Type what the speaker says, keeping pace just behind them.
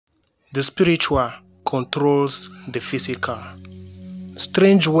The spiritual controls the physical.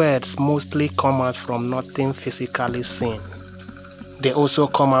 Strange words mostly come out from nothing physically seen. They also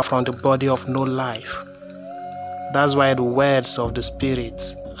come out from the body of no life. That's why the words of the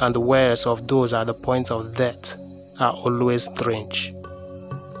spirits and the words of those at the point of death are always strange.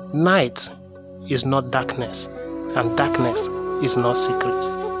 Night is not darkness, and darkness is not secret,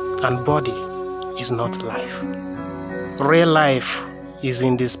 and body is not life. Real life is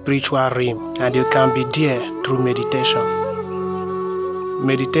in the spiritual realm, and you can be there through meditation.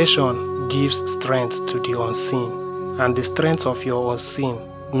 Meditation gives strength to the unseen, and the strength of your unseen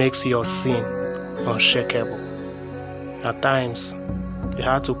makes your seen unshakable. At times, you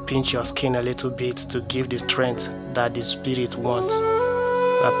have to pinch your skin a little bit to give the strength that the spirit wants.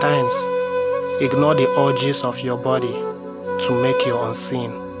 At times, ignore the urges of your body to make your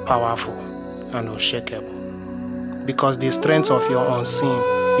unseen powerful and unshakable. Because the strength of your unseen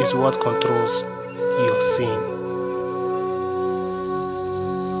is what controls your seen.